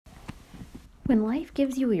When life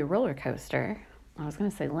gives you a roller coaster, I was going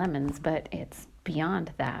to say lemons, but it's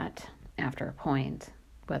beyond that after a point,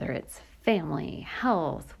 whether it's family,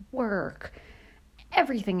 health, work,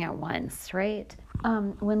 everything at once, right?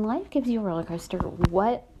 When life gives you a roller coaster,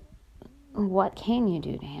 what can you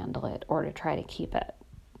do to handle it or to try to keep it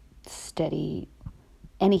steady,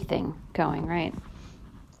 anything going, right?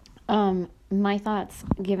 My thoughts,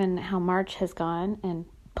 given how March has gone, and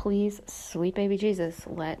please, sweet baby Jesus,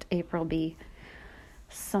 let April be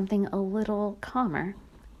something a little calmer.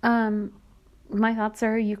 My thoughts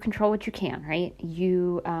are you control what you can, right?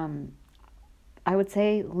 I would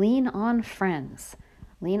say lean on friends,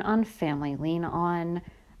 lean on family, lean on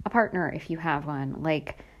a partner if you have one.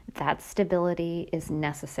 Like, that stability is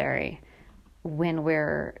necessary when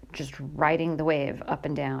we're just riding the wave up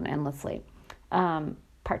and down endlessly.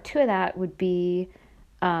 Part two of that would be,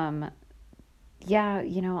 a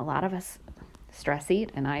lot of us stress eat,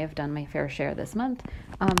 and I have done my fair share this month.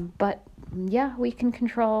 But we can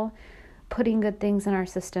control putting good things in our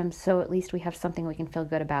system, so at least we have something we can feel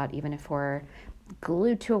good about, even if we're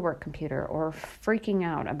glued to a work computer or freaking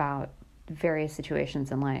out about various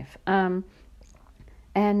situations in life.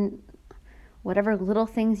 And whatever little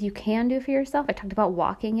things you can do for yourself. I talked about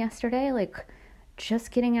walking yesterday, like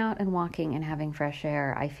just getting out and walking and having fresh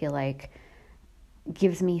air, I feel like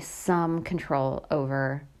gives me some control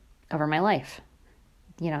over my life.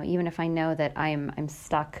 Even if I know that I'm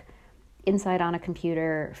stuck inside on a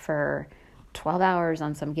computer for 12 hours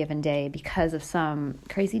on some given day because of some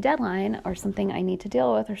crazy deadline or something I need to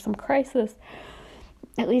deal with or some crisis,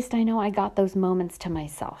 at least I know I got those moments to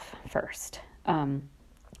myself first.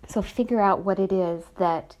 So figure out what it is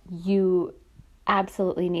that you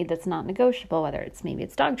absolutely need that's not negotiable, whether maybe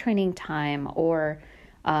it's dog training time or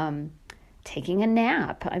taking a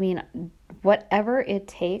nap. I mean, whatever it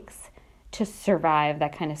takes to survive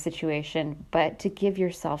that kind of situation, but to give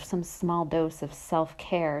yourself some small dose of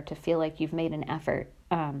self-care to feel like you've made an effort.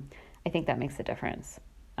 I think that makes a difference.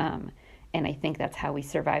 And I think that's how we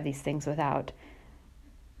survive these things without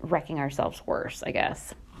wrecking ourselves worse, I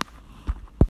guess.